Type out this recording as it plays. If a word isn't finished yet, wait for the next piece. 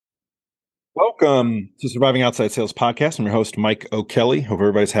Welcome to Surviving Outside Sales Podcast. I'm your host, Mike O'Kelly. Hope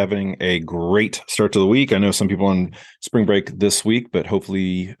everybody's having a great start to the week. I know some people on spring break this week, but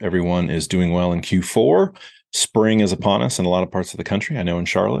hopefully everyone is doing well in Q4. Spring is upon us in a lot of parts of the country. I know in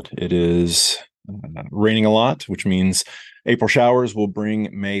Charlotte it is raining a lot, which means April showers will bring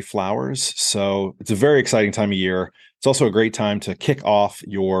May flowers. So it's a very exciting time of year. It's also a great time to kick off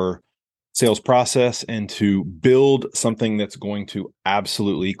your sales process and to build something that's going to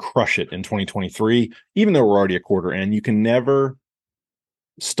absolutely crush it in 2023. Even though we're already a quarter in, you can never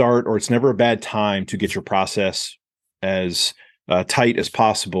start, or it's never a bad time to get your process as tight as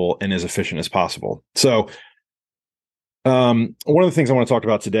possible and as efficient as possible. So one of the things I want to talk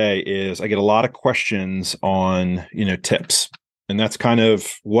about today is I get a lot of questions on, tips. And that's kind of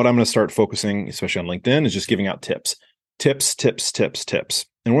what I'm going to start focusing, especially on LinkedIn, is just giving out tips. Tips.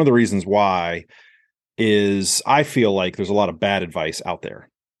 And one of the reasons why is I feel like there's a lot of bad advice out there.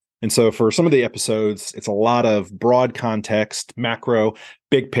 And so for some of the episodes, it's a lot of broad context, macro,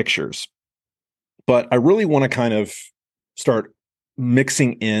 big pictures. But I really want to kind of start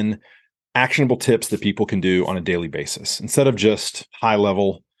mixing in actionable tips that people can do on a daily basis instead of just high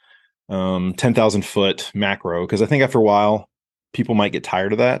level, 10,000 foot macro, because I think after a while, people might get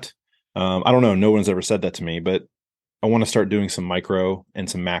tired of that. I don't know. No one's ever said that to me, but I want to start doing some micro and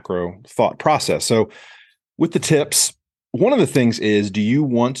some macro thought process. So with the tips, one of the things is, do you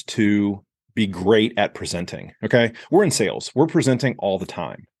want to be great at presenting? Okay. We're in sales. We're presenting all the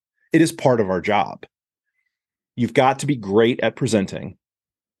time. It is part of our job. You've got to be great at presenting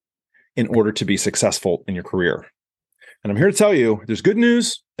in order to be successful in your career. And I'm here to tell you there's good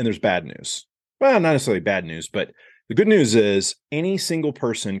news and there's bad news. Well, not necessarily bad news, but the good news is any single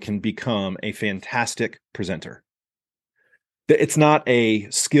person can become a fantastic presenter. It's not a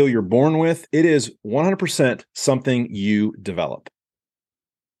skill you're born with. It is 100% something you develop.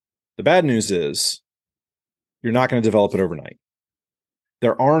 The bad news is you're not going to develop it overnight.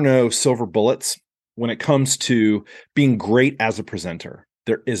 There are no silver bullets when it comes to being great as a presenter.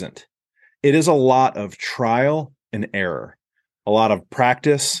 There isn't. It is a lot of trial and error, a lot of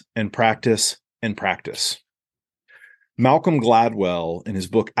practice and practice and practice. Malcolm Gladwell, in his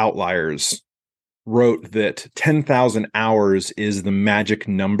book Outliers, wrote that 10,000 hours is the magic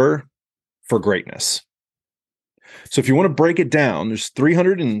number for greatness. So if you want to break it down, there's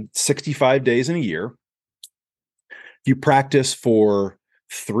 365 days in a year. You practice for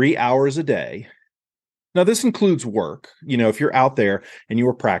 3 hours a day. Now, this includes work. If you're out there and you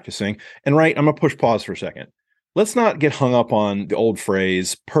were practicing, and I'm going to push pause for a second. Let's not get hung up on the old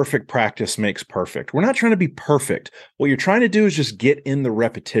phrase, perfect practice makes perfect. We're not trying to be perfect. What you're trying to do is just get in the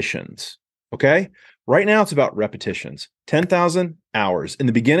repetitions. Okay. Right now it's about repetitions, 10,000 hours. In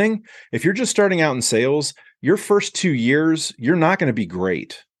the beginning, if you're just starting out in sales, your first 2 years, you're not going to be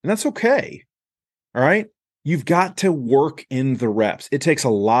great. And that's okay. All right. You've got to work in the reps. It takes a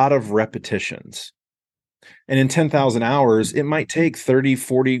lot of repetitions. And in 10,000 hours, it might take 30,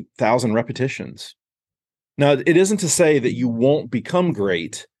 40,000 repetitions. Now, it isn't to say that you won't become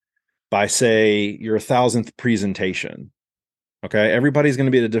great by, say, your 1,000th presentation. Okay. Everybody's going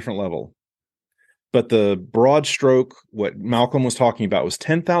to be at a different level. But the broad stroke, what Malcolm was talking about, was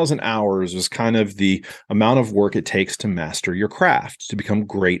 10,000 hours was kind of the amount of work it takes to master your craft, to become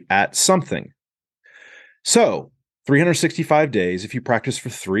great at something. So 365 days, if you practice for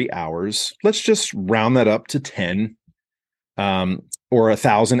 3 hours, let's just round that up to 10 or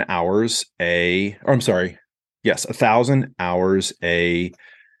 1,000 hours 1,000 hours a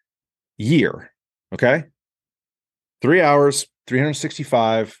year. Okay. 3 hours,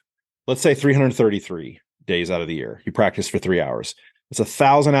 365. Let's say 333 days out of the year. You practice for 3 hours. It's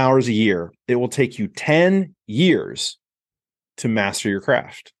 1,000 hours a year. It will take you 10 years to master your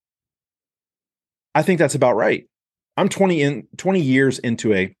craft. I think that's about right. I'm 20 years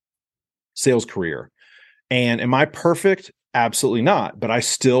into a sales career. And am I perfect? Absolutely not. But I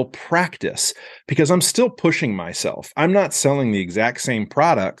still practice because I'm still pushing myself. I'm not selling the exact same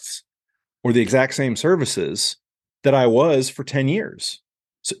products or the exact same services that I was for 10 years.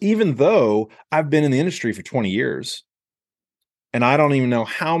 So even though I've been in the industry for 20 years, and I don't even know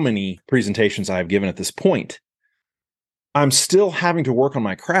how many presentations I've given at this point, I'm still having to work on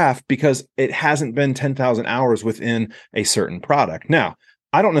my craft because it hasn't been 10,000 hours within a certain product. Now,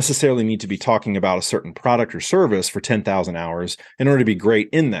 I don't necessarily need to be talking about a certain product or service for 10,000 hours in order to be great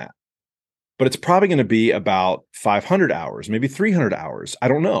in that. But it's probably going to be about 500 hours, maybe 300 hours. I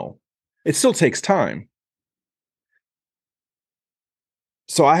don't know. It still takes time.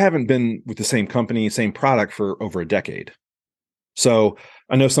 So I haven't been with the same company, same product for over a decade. So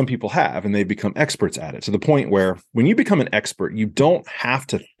I know some people have, and they become experts at it to the point where when you become an expert, you don't have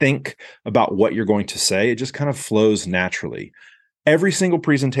to think about what you're going to say. It just kind of flows naturally. Every single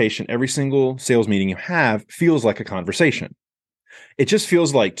presentation, every single sales meeting you have feels like a conversation. It just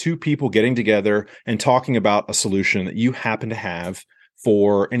feels like two people getting together and talking about a solution that you happen to have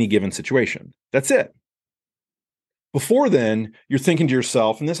for any given situation. That's it. Before then, you're thinking to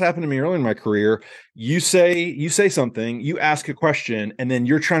yourself, and this happened to me early in my career, you say something, you ask a question, and then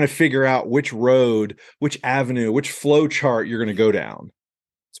you're trying to figure out which road, which avenue, which flow chart you're going to go down.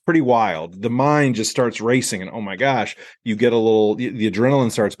 It's pretty wild. The mind just starts racing, and oh my gosh, you get the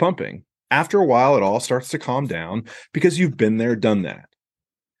adrenaline starts pumping. After a while, it all starts to calm down because you've been there, done that.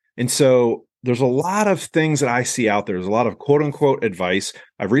 And so there's a lot of things that I see out there. There's a lot of quote unquote advice.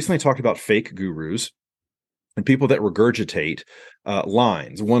 I've recently talked about fake gurus and people that regurgitate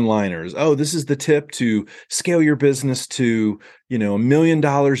lines, one-liners. Oh, this is the tip to scale your business to, $1 million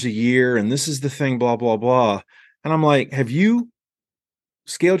a year. And this is the thing, blah, blah, blah. And I'm like, have you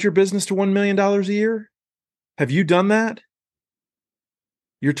scaled your business to $1 million a year? Have you done that?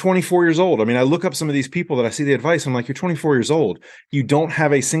 You're 24 years old. I mean, I look up some of these people that I see the advice. I'm like, you're 24 years old. You don't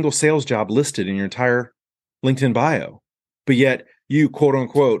have a single sales job listed in your entire LinkedIn bio, but yet you quote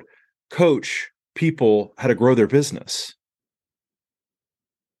unquote coach people how to grow their business.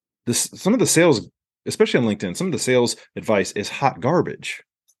 Some of the sales, especially on LinkedIn, some of the sales advice is hot garbage.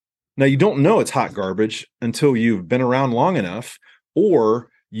 Now, you don't know it's hot garbage until you've been around long enough or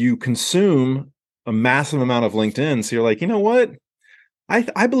you consume a massive amount of LinkedIn. So you're like, you know what?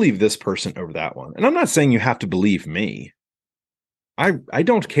 I believe this person over that one. And I'm not saying you have to believe me. I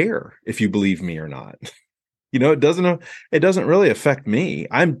don't care if you believe me or not. It doesn't really affect me.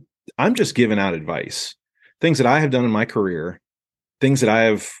 I'm just giving out advice, things that I have done in my career, things that I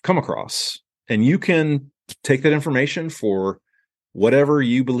have come across, and you can take that information for whatever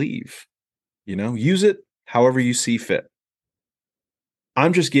you believe, use it however you see fit.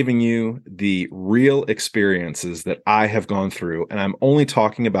 I'm just giving you the real experiences that I have gone through, and I'm only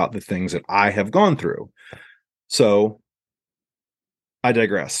talking about the things that I have gone through. So I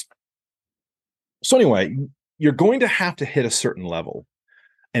digress. So anyway, you're going to have to hit a certain level,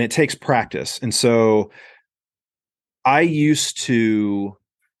 and it takes practice. And so I used to,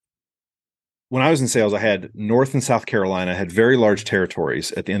 when I was in sales, I had North and South Carolina, I had very large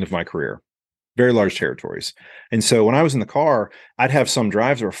territories at the end of my career. Very large territories. And so when I was in the car, I'd have some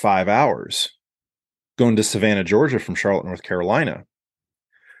drives that were 5 hours going to Savannah, Georgia from Charlotte, North Carolina.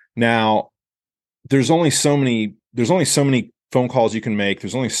 Now, there's only so many phone calls you can make.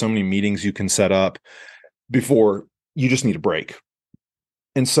 There's only so many meetings you can set up before you just need a break.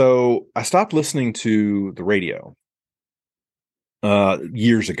 And so I stopped listening to the radio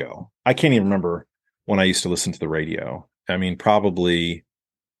years ago. I can't even remember when I used to listen to the radio. I mean, probably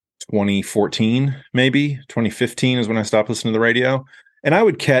 2014, maybe 2015 is when I stopped listening to the radio. And I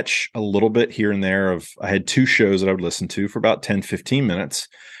would catch a little bit here and there I had 2 shows that I would listen to for about 10, 15 minutes.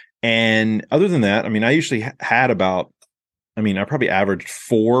 And other than that, I mean, I usually had I probably averaged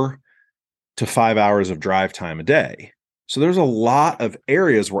 4 to 5 hours of drive time a day. So there's a lot of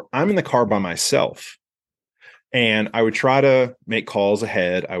areas where I'm in the car by myself. And I would try to make calls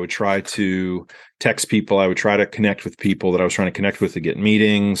ahead. I would try to text people. I would try to connect with people that I was trying to connect with to get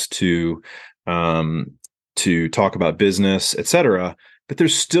meetings, to talk about business, etc. But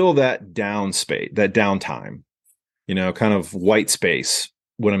there's still that downtime, kind of white space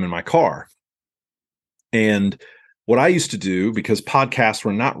when I'm in my car. And what I used to do, because podcasts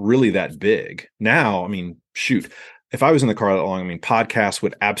were not really that big. Now, I mean, shoot, if I was in the car that long, podcasts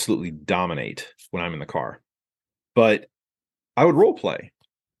would absolutely dominate when I'm in the car. But I would role play.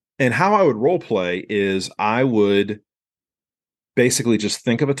 And how I would role play is I would basically just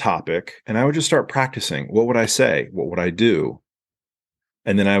think of a topic and I would just start practicing. What would I say? What would I do?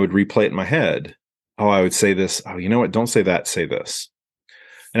 And then I would replay it in my head. Oh, I would say this. Oh, you know what? Don't say that. Say this.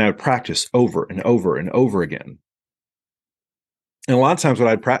 And I would practice over and over and over again. And a lot of times what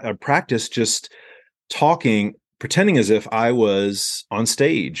I'd practice just talking, pretending as if I was on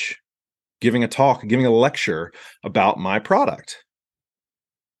stage, giving a talk, giving a lecture about my product.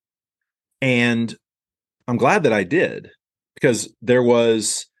 And I'm glad that I did, because there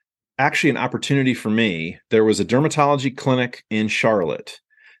was actually an opportunity for me. There was a dermatology clinic in Charlotte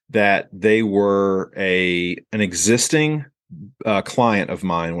that they were an existing client of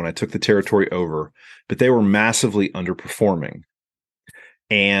mine when I took the territory over, but they were massively underperforming.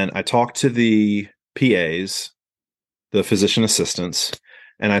 And I talked to the PAs, the physician assistants,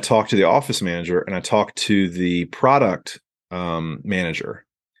 and I talked to the office manager, and I talked to the product manager,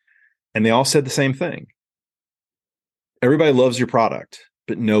 and they all said the same thing. Everybody loves your product,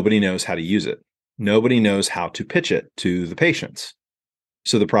 but nobody knows how to use it. Nobody knows how to pitch it to the patients.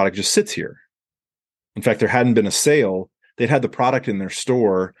 So the product just sits here. In fact, there hadn't been a sale. They'd had the product in their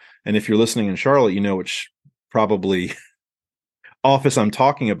store. And if you're listening in Charlotte, you know which probably office I'm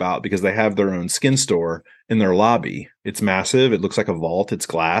talking about, because they have their own skin store in their lobby. It's massive. It looks like a vault. It's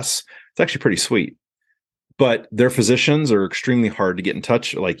glass. It's actually pretty sweet. But their physicians are extremely hard to get in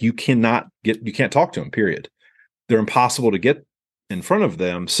touch. Like you can't talk to them, period. They're impossible to get in front of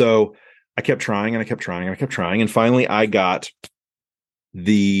them. So I kept trying and I kept trying and I kept trying. And finally I got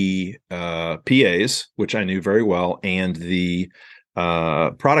the PAs, which I knew very well, and the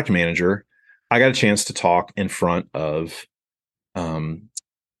product manager. I got a chance to talk in front of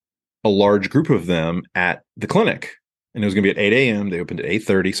a large group of them at the clinic. And it was going to be at 8 a.m. They opened at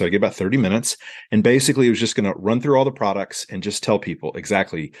 8:30. So I get about 30 minutes. And basically, it was just going to run through all the products and just tell people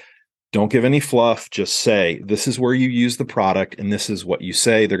exactly, don't give any fluff. Just say, this is where you use the product and this is what you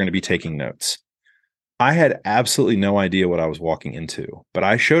say. They're going to be taking notes. I had absolutely no idea what I was walking into, but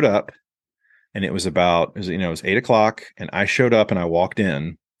I showed up and it was 8 o'clock, and I showed up and I walked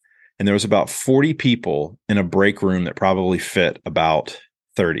in, and there was about 40 people in a break room that probably fit about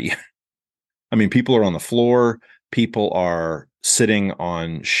 30. I mean, people are on the floor. People are sitting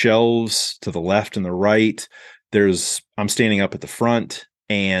on shelves to the left and the right. I'm standing up at the front,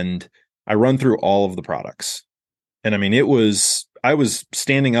 and I run through all of the products. And I mean, I was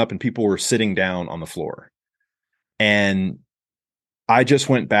standing up and people were sitting down on the floor. And I just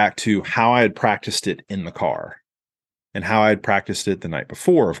went back to how I had practiced it in the car and how I had practiced it the night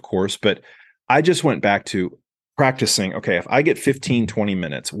before, of course. But I just went back to practicing, okay, if I get 15, 20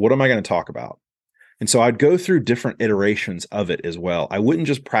 minutes, what am I going to talk about? And so I'd go through different iterations of it as well. I wouldn't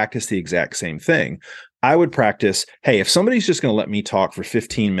just practice the exact same thing. I would practice, hey, if somebody's just going to let me talk for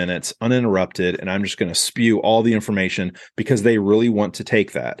 15 minutes uninterrupted, and I'm just going to spew all the information because they really want to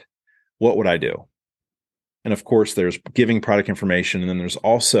take that, what would I do? And of course, there's giving product information, and then there's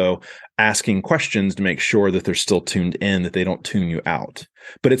also asking questions to make sure that they're still tuned in, that they don't tune you out.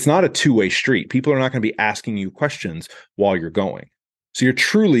 But it's not a two-way street. People are not going to be asking you questions while you're going. So you're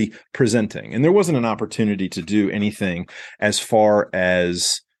truly presenting. And there wasn't an opportunity to do anything as far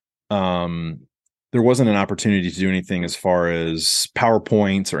as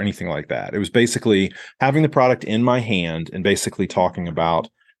PowerPoints or anything like that. It was basically having the product in my hand and basically talking about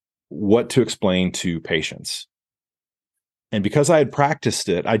what to explain to patients. And because I had practiced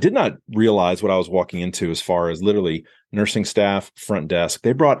it, I did not realize what I was walking into as far as literally nursing staff, front desk.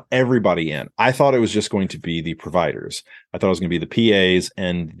 They brought everybody in. I thought it was just going to be the providers. I thought it was going to be the PAs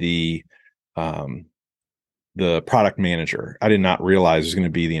and the product manager. I did not realize it was going to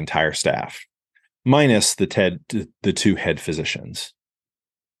be the entire staff, minus the two head physicians.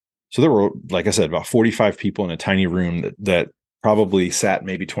 So there were, like I said, about 45 people in a tiny room that probably sat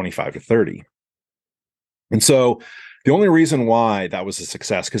maybe 25 to 30. And so the only reason why that was a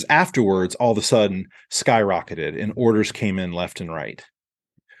success, because afterwards, all of a sudden, skyrocketed and orders came in left and right.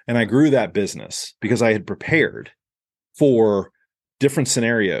 And I grew that business because I had prepared for different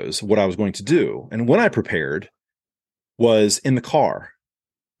scenarios, what I was going to do. And when I prepared was in the car.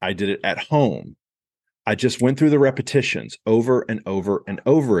 I did it at home. I just went through the repetitions over and over and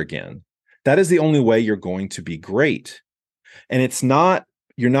over again. That is the only way you're going to be great. And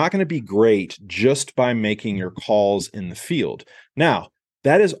you're not going to be great just by making your calls in the field. Now,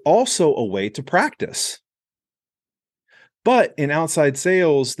 that is also a way to practice. But in outside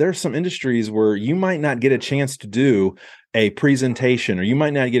sales, there are some industries where you might not get a chance to do a presentation, or you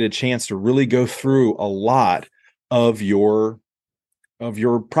might not get a chance to really go through a lot of your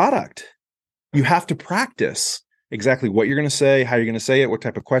product. You have to practice exactly what you're going to say, how you're going to say it, what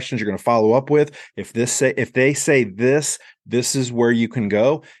type of questions you're going to follow up with. If they say this is where you can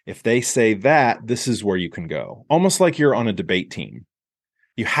go. If they say that, this is where you can go. Almost like you're on a debate team.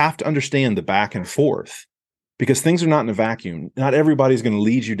 You have to understand the back and forth, because things are not in a vacuum. Not everybody's going to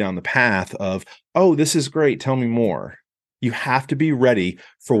lead you down the path of, oh, this is great, tell me more. You have to be ready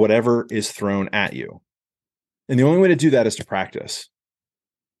for whatever is thrown at you. And the only way to do that is to practice.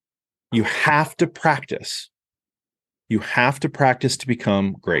 You have to practice. You have to practice to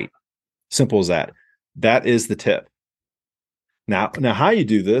become great. Simple as that. That is the tip. Now how you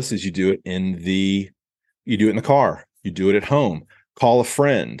do this is you do it in the car. You do it at home. Call a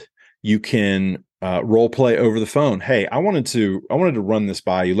friend. You can role play over the phone. Hey, I wanted to run this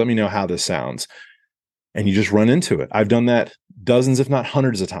by you. Let me know how this sounds. And you just run into it. I've done that dozens, if not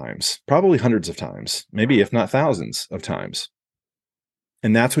hundreds of times, probably hundreds of times, maybe if not thousands of times.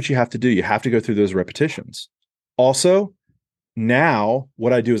 And that's what you have to do. You have to go through those repetitions. Also, Now,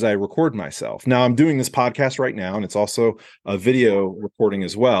 what I do is I record myself. Now, I'm doing this podcast right now, and it's also a video recording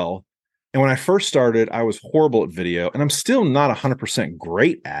as well. And when I first started, I was horrible at video, and I'm still not 100%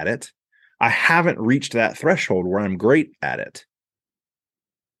 great at it. I haven't reached that threshold where I'm great at it.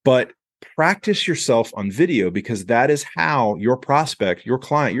 But practice yourself on video, because that is how your prospect, your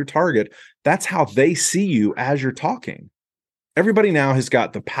client, your target, that's how they see you as you're talking. Everybody now has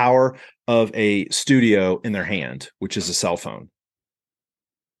got the power of a studio in their hand, which is a cell phone.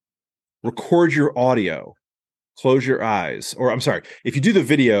 Record your audio, close your eyes, or I'm sorry, if you do the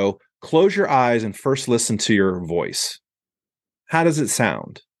video, close your eyes and first listen to your voice. How does it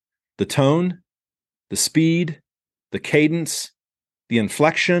sound? The tone, the speed, the cadence, the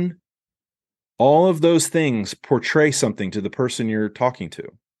inflection, all of those things portray something to the person you're talking to.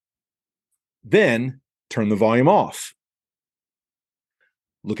 Then turn the volume off.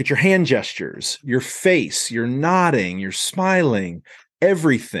 Look at your hand gestures, your face, you're nodding, you're smiling,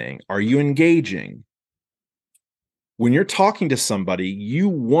 everything. Are you engaging? When you're talking to somebody, you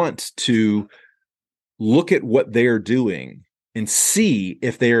want to look at what they're doing and see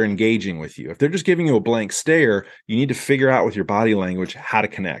if they are engaging with you. If they're just giving you a blank stare, you need to figure out with your body language how to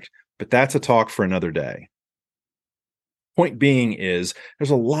connect. But that's a talk for another day. Point being is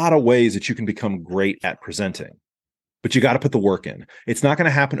there's a lot of ways that you can become great at presenting, but you got to put the work in. It's not going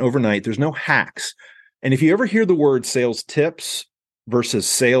to happen overnight. There's no hacks. And if you ever hear the word sales tips versus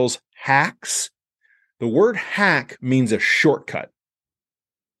sales hacks, the word hack means a shortcut.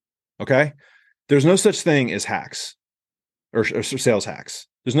 Okay? There's no such thing as hacks or sales hacks.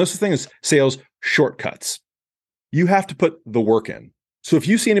 There's no such thing as sales shortcuts. You have to put the work in. So if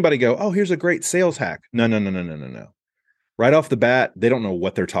you see anybody go, oh, here's a great sales hack. No. Right off the bat, they don't know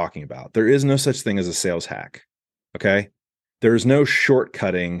what they're talking about. There is no such thing as a sales hack. Okay? There is no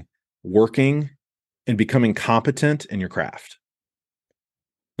shortcutting working and becoming competent in your craft.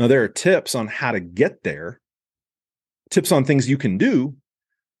 Now, there are tips on how to get there, tips on things you can do,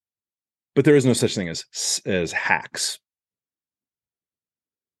 but there is no such thing as hacks.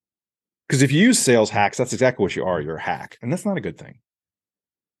 Because if you use sales hacks, that's exactly what you are. You're a hack. And that's not a good thing.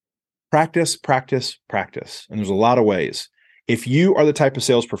 Practice, practice, practice. And there's a lot of ways. If you are the type of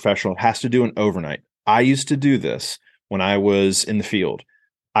sales professional that has to do an overnight, I used to do this when I was in the field.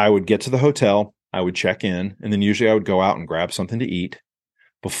 I would get to the hotel, I would check in, and then usually I would go out and grab something to eat.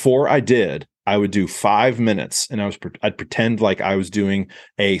 Before I did, I would do 5 minutes, and I'd pretend like I was doing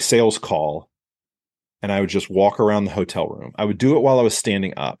a sales call, and I would just walk around the hotel room. I would do it while I was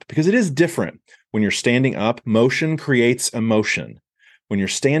standing up, because it is different. When you're standing up, motion creates emotion. When you're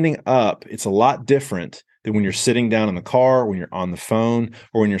standing up, it's a lot different than when you're sitting down in the car, when you're on the phone,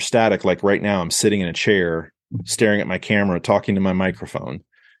 or when you're static. Like right now, I'm sitting in a chair, staring at my camera, talking to my microphone.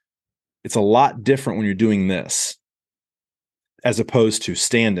 It's a lot different when you're doing this, as opposed to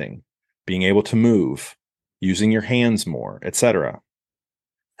standing, being able to move, using your hands more, etc.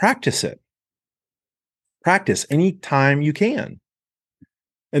 Practice it. Practice anytime you can.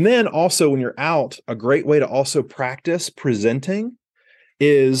 And then also when you're out, a great way to also practice presenting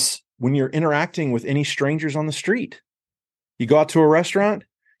is when you're interacting with any strangers on the street. You go out to a restaurant,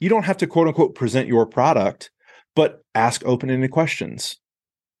 you don't have to quote unquote present your product, but ask open-ended questions.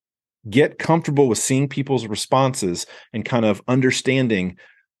 Get comfortable with seeing people's responses and kind of understanding,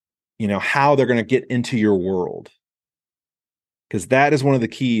 how they're going to get into your world. Because that is one of the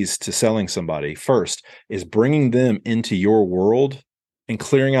keys to selling somebody. First is bringing them into your world and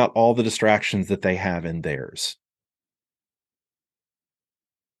clearing out all the distractions that they have in theirs.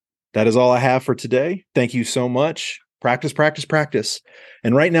 That is all I have for today. Thank you so much. Practice, practice, practice.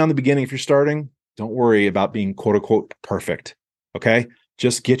 And right now in the beginning, if you're starting, don't worry about being quote unquote perfect. Okay?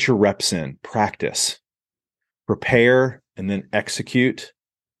 Just get your reps in. Practice. Prepare and then execute.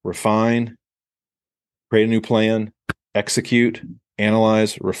 Refine. Create a new plan. Execute.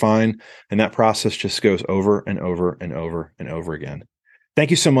 Analyze. Refine. And that process just goes over and over and over and over again. Thank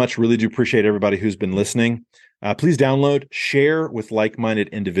you so much. Really do appreciate everybody who's been listening. Please download, share with like-minded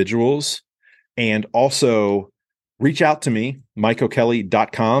individuals, and also reach out to me,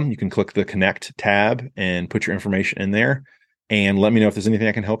 mikeokelly.com. You can click the Connect tab and put your information in there, and let me know if there's anything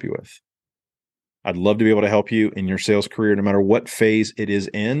I can help you with. I'd love to be able to help you in your sales career, no matter what phase it is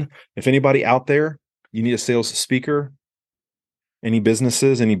in. If anybody out there, you need a sales speaker, any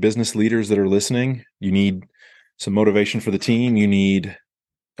businesses, any business leaders that are listening, you need some motivation for the team, you need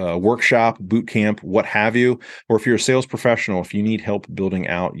workshop, boot camp, what have you, or if you're a sales professional, if you need help building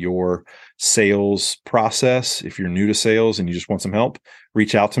out your sales process, if you're new to sales and you just want some help,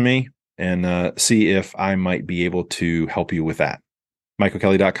 reach out to me and see if I might be able to help you with that.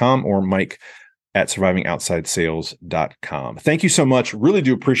 mikeokelly.com or Mike at survivingoutsidesales.com. Thank you so much. Really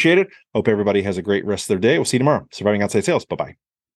do appreciate it. Hope everybody has a great rest of their day. We'll see you tomorrow. Surviving Outside Sales. Bye-bye.